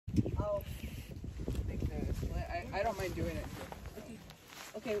I don't mind doing it.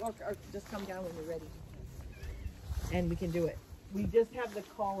 Okay, or just come down when you're ready. And we can do it. We just have the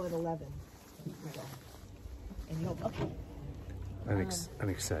call at 11. And you'll, okay. I'm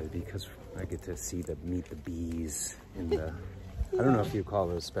excited because I get to meet the bees in the, I don't know if you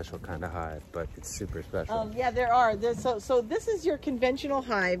call it a special kind of hive, but it's super special. Yeah, there are. So this is your conventional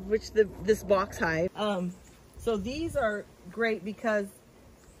hive, which this box hive. So these are great because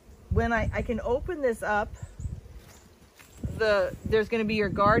when I can open this up, there's going to be your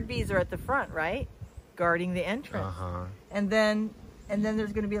guard bees are at the front, right? Guarding the entrance. And then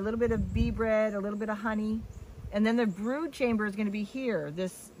there's going to be a little bit of bee bread, a little bit of honey. And then the brood chamber is going to be here,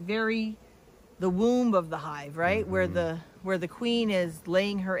 the womb of the hive, right? Where the queen is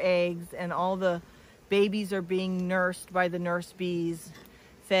laying her eggs and all the babies are being nursed by the nurse bees,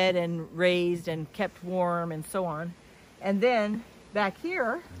 fed and raised and kept warm and so on. And then back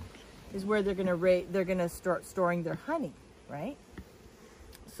here is where they're going to start storing their honey, right?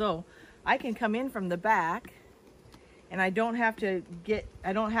 So I can come in from the back and I don't have to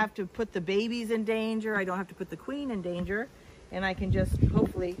put the babies in danger. I don't have to put the queen in danger. And I can just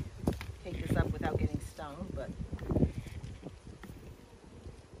hopefully take this up without getting stung. But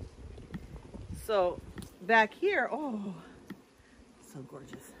so back here, oh, so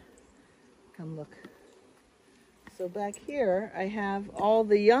gorgeous. Come look. So back here, I have all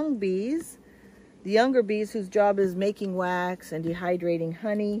the young bees, the younger bees whose job is making wax and dehydrating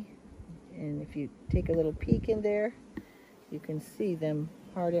honey. And if you take a little peek in there, you can see them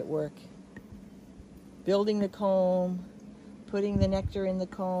hard at work, building the comb, putting the nectar in the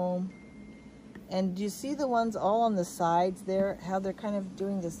comb. And do you see the ones all on the sides there, how they're kind of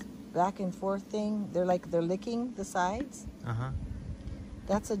doing this back and forth thing? They're licking the sides.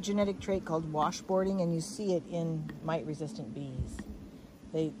 That's a genetic trait called washboarding, and you see it in mite-resistant bees.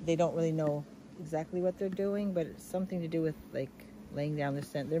 They don't really know exactly what they're doing, but it's something to do with like laying down the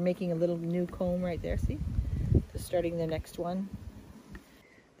scent. They're making a little new comb right there, see? They're starting the next one.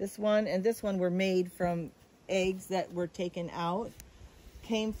 This one and this one were made from eggs that were taken out,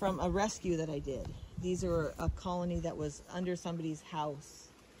 came from a rescue that I did. These are a colony that was under somebody's house,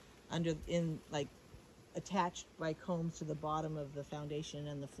 attached by combs to the bottom of the foundation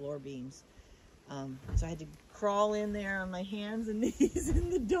and the floor beams. So I had to crawl in there on my hands and knees in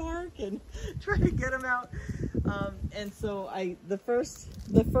the dark and try to get them out. And so the first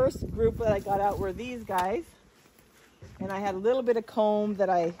group that I got out were these guys, and I had a little bit of comb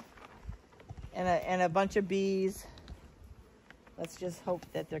and a bunch of bees. Let's just hope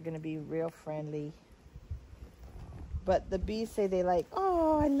that they're going to be real friendly. But the bees say they like,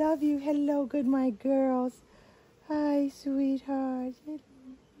 oh, I love you. Hello, good my girls. Hi, sweetheart.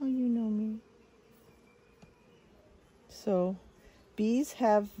 Oh, you know me. So bees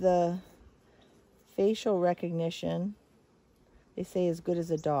have the facial recognition, they say, as good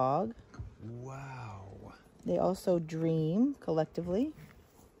as a dog. Wow. They also dream collectively.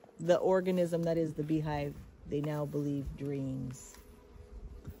 The organism that is the beehive, they now believe dreams.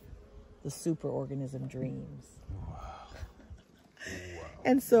 The superorganism dreams. Wow.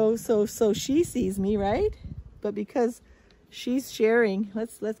 And so she sees me, right? But because she's sharing,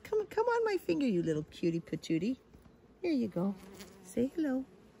 let's come on my finger, you little cutie patootie. Here you go. Say hello.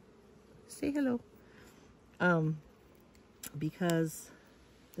 Say hello. Because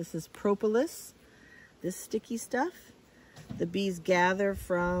this is propolis, this sticky stuff, the bees gather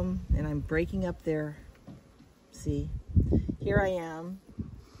from, and I'm breaking up their, see, here I am.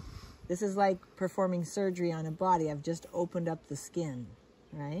 This is like performing surgery on a body. I've just opened up the skin,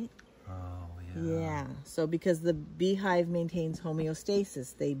 right? Oh, yeah. Yeah, so because the beehive maintains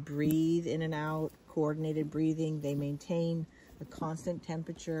homeostasis, they breathe in and out, coordinated breathing. They maintain a constant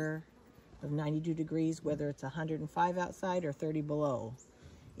temperature of 92 degrees, whether it's 105 outside or 30 below.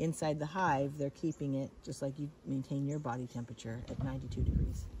 Inside the hive, they're keeping it just like you maintain your body temperature at 92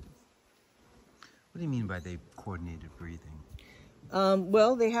 degrees. What do you mean by they coordinated breathing?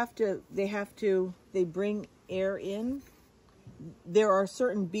 Well, they bring air in. There are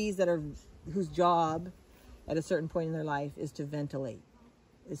certain bees whose job at a certain point in their life is to ventilate,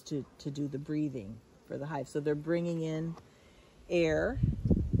 is to do the breathing for the hive. So they're bringing in air,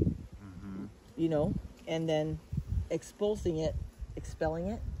 you know, and then expelling it.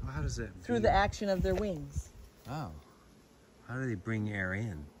 Well, how does it? Through the action of their wings. Oh. How do they bring air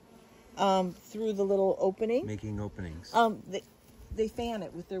in? Through the little opening. Making openings. They fan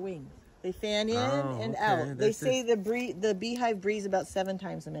it with their wings. They fan in and out. They say the beehive breathes about 7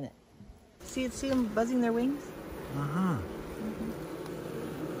 times a minute. See them buzzing their wings?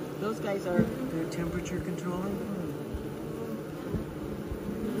 Those guys are... They're temperature controlling?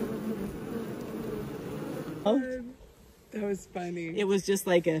 That was funny. It was just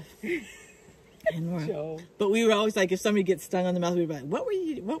like a Joe. But we were always like, if somebody gets stung on the mouth, we'd be like, what were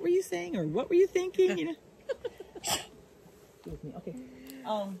you saying, or what were you thinking? You know. Excuse me. Okay.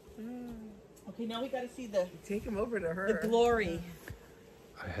 Okay. Now we got to see the Take him over to her. the glory.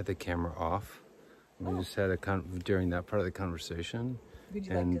 I had the camera off. We just had during that part of the conversation. Would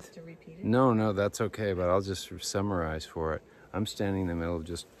you like us to repeat it? No, that's okay. But I'll just summarize for it. I'm standing in the middle of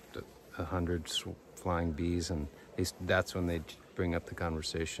just 100 flying bees, and that's when they bring up the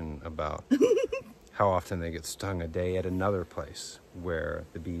conversation about how often they get stung a day at another place where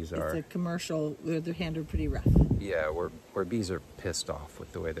the bees are. It's a commercial where they're handled pretty rough. Yeah, where bees are pissed off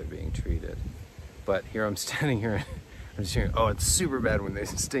with the way they're being treated. But here I'm standing here. I'm just hearing, oh, it's super bad when they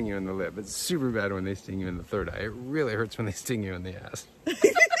sting you in the lip. It's super bad when they sting you in the third eye. It really hurts when they sting you in the ass.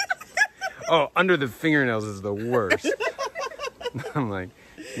 Oh, under the fingernails is the worst. I'm like,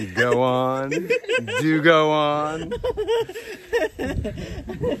 go on, do go on.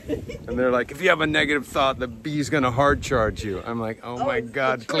 And they're like, if you have a negative thought, the bee's gonna hard charge you. I'm like, oh my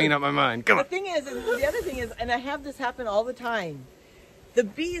God, clean up my mind. Come on. The other thing is, and I have this happen all the time. The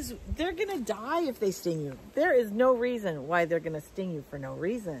bees, they're gonna die if they sting you. There is no reason why they're gonna sting you for no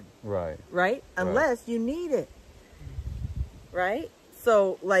reason. Right. Right? Unless you need it. Right?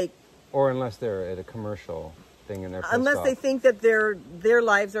 So like. Or unless they're at a commercial thing and they're pissed unless off. they think that their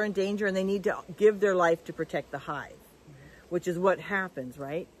lives are in danger and they need to give their life to protect the hive, which is what happens,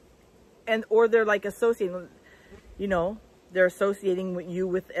 right? Or they're like associating, you know, they're associating you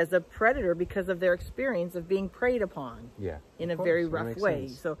with as a predator because of their experience of being preyed upon. Yeah. In a very rough way.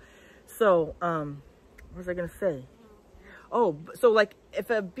 So what was I going to say? Oh, so like if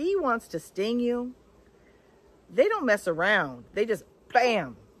a bee wants to sting you, they don't mess around. They just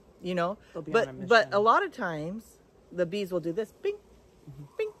bam, you know. But a lot of times the bees will do this, bing,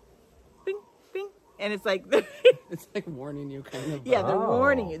 bing, bing, bing, and it's like it's like warning you, kind of. Yeah, they're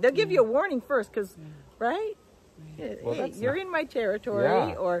warning you. They'll give you a warning first, because right. Well, hey, you're in my territory,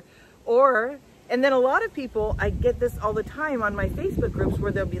 Yeah. or, and then a lot of people, I get this all the time on my Facebook groups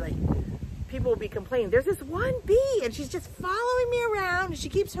where they'll be like, people will be complaining, there's this one bee and she's just following me around and she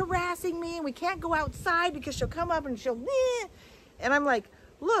keeps harassing me and we can't go outside because she'll come up and she'll, and I'm like,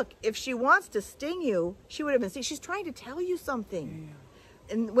 look, if she wants to sting you, she would have been sting. She's trying to tell you something.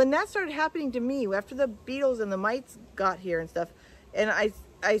 Yeah. And when that started happening to me, after the beetles and the mites got here and stuff, and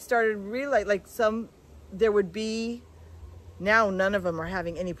I started realizing, like there would be, now none of them are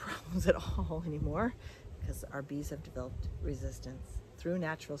having any problems at all anymore because our bees have developed resistance through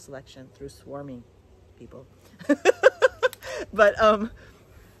natural selection, through swarming people. But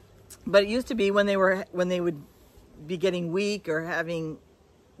it used to be when they would be getting weak or having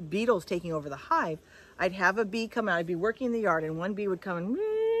beetles taking over the hive, I'd have a bee come out, I'd be working in the yard and one bee would come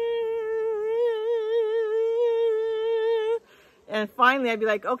and finally I'd be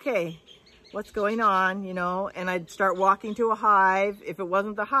like, okay, what's going on, you know, and I'd start walking to a hive. If it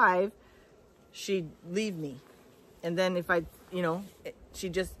wasn't the hive, she'd leave me. And then if I, you know,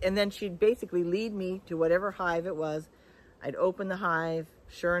 and then she'd basically lead me to whatever hive it was. I'd open the hive.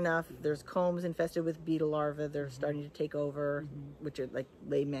 Sure enough, there's combs infested with beetle larvae. They're starting to take over, which are like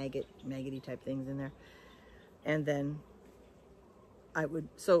lay maggoty type things in there. And then I would,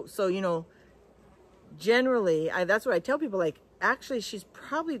 so you know, generally, that's what I tell people, like, actually,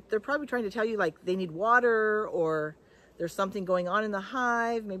 they're probably trying to tell you, like, they need water or there's something going on in the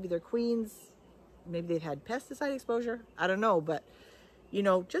hive. Maybe they're queens. Maybe they've had pesticide exposure. I don't know. But, you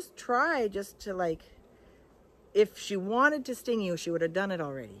know, just try just to, like, if she wanted to sting you, she would have done it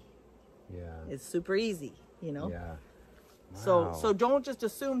already. Yeah. It's super easy, you know? Yeah. Wow. So don't just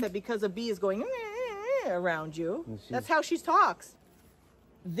assume that because a bee is going around you, that's how she talks.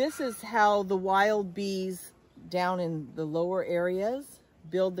 This is how the wild bees down in the lower areas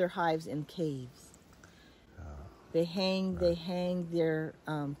build their hives in caves. They hang their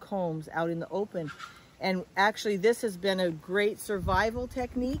combs out in the open. And actually this has been a great survival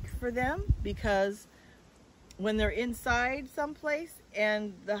technique for them, because when they're inside someplace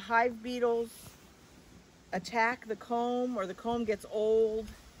and the hive beetles attack the comb, or the comb gets old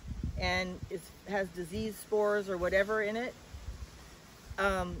and has disease spores or whatever in it,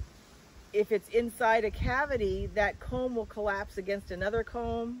 if it's inside a cavity, that comb will collapse against another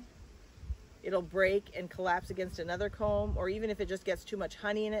comb. It'll break and collapse against another comb, or even if it just gets too much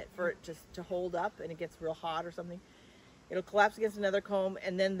honey in it for it just to hold up and it gets real hot or something, it'll collapse against another comb,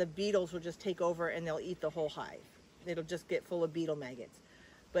 and then the beetles will just take over and they'll eat the whole hive. It'll just get full of beetle maggots.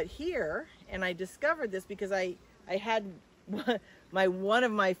 But here, and I discovered this because I had one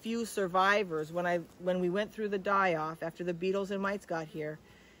of my few survivors when we went through the die-off after the beetles and mites got here.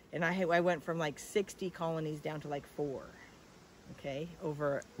 And I went from like 60 colonies down to like 4, okay,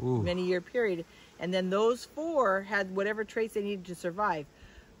 over a Ooh. many year period. And then those 4 had whatever traits they needed to survive.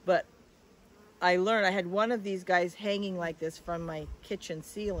 But I learned, I had one of these guys hanging like this from my kitchen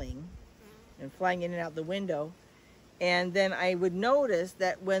ceiling and flying in and out the window. And then I would notice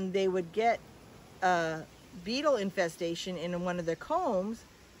that when they would get a beetle infestation in one of their combs,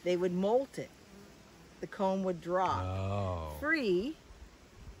 they would molt it. The comb would drop free,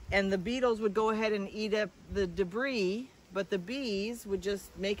 and the beetles would go ahead and eat up the debris, but the bees would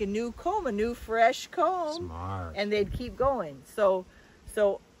just make a new comb, a new fresh comb. Smart. And they'd keep going. So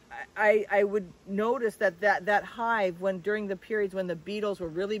I would notice that hive, when during the periods when the beetles were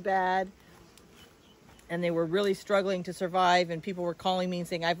really bad and they were really struggling to survive, and people were calling me and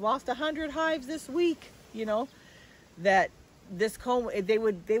saying, I've lost 100 hives this week, you know, that this comb, they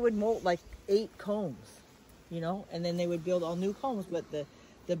would molt like 8 combs, you know, and then they would build all new combs, but the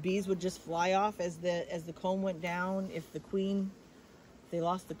bees would just fly off as the comb went down. If they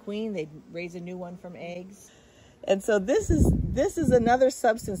lost the queen, they'd raise a new one from eggs. And so this is another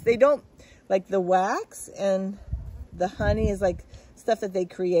substance. They don't, like the wax and the honey is like stuff that they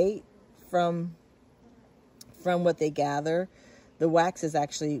create from what they gather. The wax is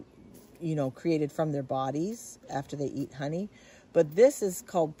actually, you know, created from their bodies after they eat honey. But this is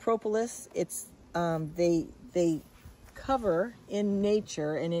called propolis. It's they cover in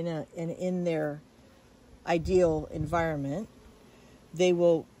nature and in their ideal environment.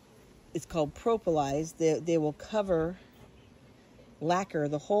 It's called propolize. They will cover, lacquer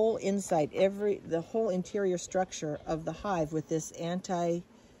the whole inside, the whole interior structure of the hive with this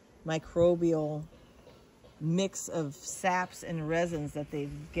antimicrobial mix of saps and resins that they've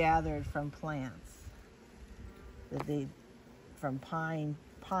gathered from plants, from pine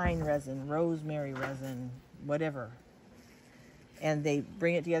resin, rosemary resin, whatever. And they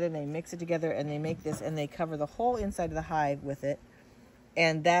bring it together and they mix it together and they make this, and they cover the whole inside of the hive with it.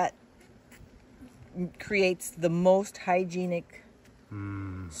 And that creates the most hygienic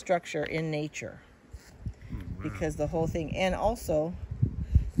structure in nature, because the whole thing, and also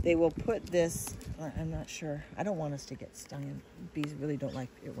they will put this, I'm not sure, I don't want us to get stung. Bees really don't like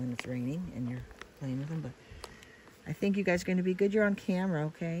it when it's raining and you're playing with them, but I think you guys are going to be good. You're on camera,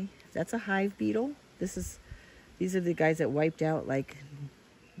 okay? That's a hive beetle. These are the guys that wiped out like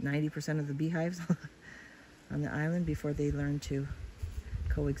 90% of the beehives on the island before they learned to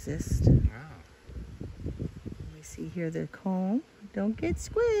coexist. Wow. Let me see here the comb. Don't get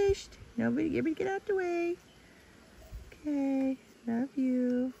squished. Everybody get out the way. Okay, love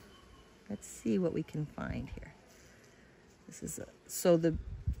you. Let's see what we can find here. This is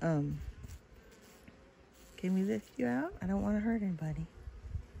can we lift you out? I don't want to hurt anybody.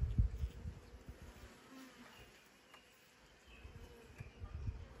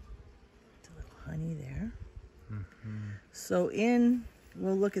 It's a little honey there. So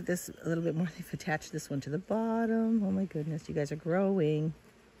we'll look at this a little bit more. They've attached this one to the bottom. Oh my goodness, you guys are growing.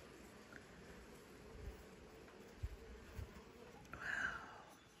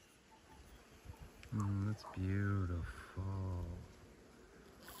 Wow. That's beautiful.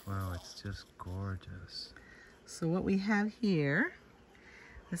 Wow, it's just gorgeous. So what we have here,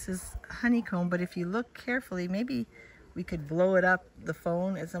 this is honeycomb, but if you look carefully, maybe we could blow it up the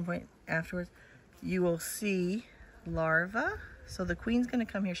phone at some point afterwards, you will see larvae. So the queen's going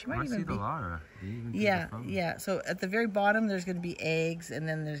to come here. She might even be. Larva. Yeah. So at the very bottom, there's going to be eggs, and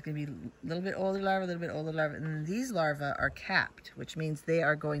then there's going to be a little bit older larvae, a little bit older larvae, and then these larvae are capped, which means they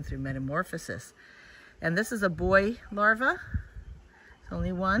are going through metamorphosis. And this is a boy larva. There's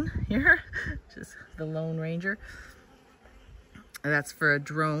only one here, just the Lone Ranger. And that's for a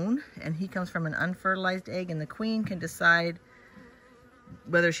drone, and he comes from an unfertilized egg, and the queen can decide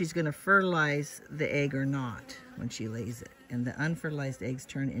whether she's going to fertilize the egg or not when she lays it. And the unfertilized eggs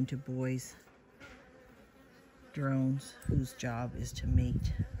turn into boys, drones, whose job is to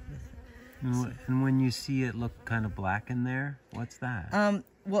mate with. And when you see it look kind of black in there, what's that?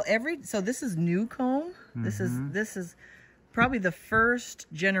 Well, so this is new comb. This is probably the first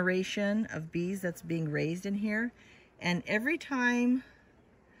generation of bees that's being raised in here. And every time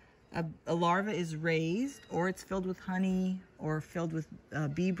a larva is raised, or it's filled with honey, or filled with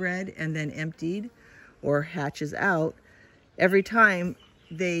bee bread and then emptied or hatches out, every time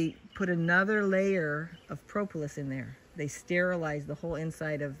they put another layer of propolis in there. They sterilize the whole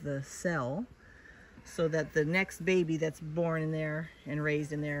inside of the cell so that the next baby that's born in there and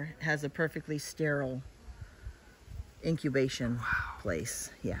raised in there has a perfectly sterile incubation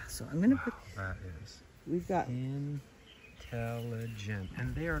place. Yeah, so I'm going to put... That is... We've got... Intelligent.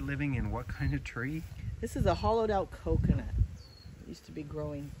 And they are living in what kind of tree? This is a hollowed out coconut. It used to be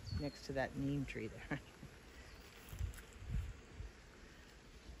growing next to that neem tree there.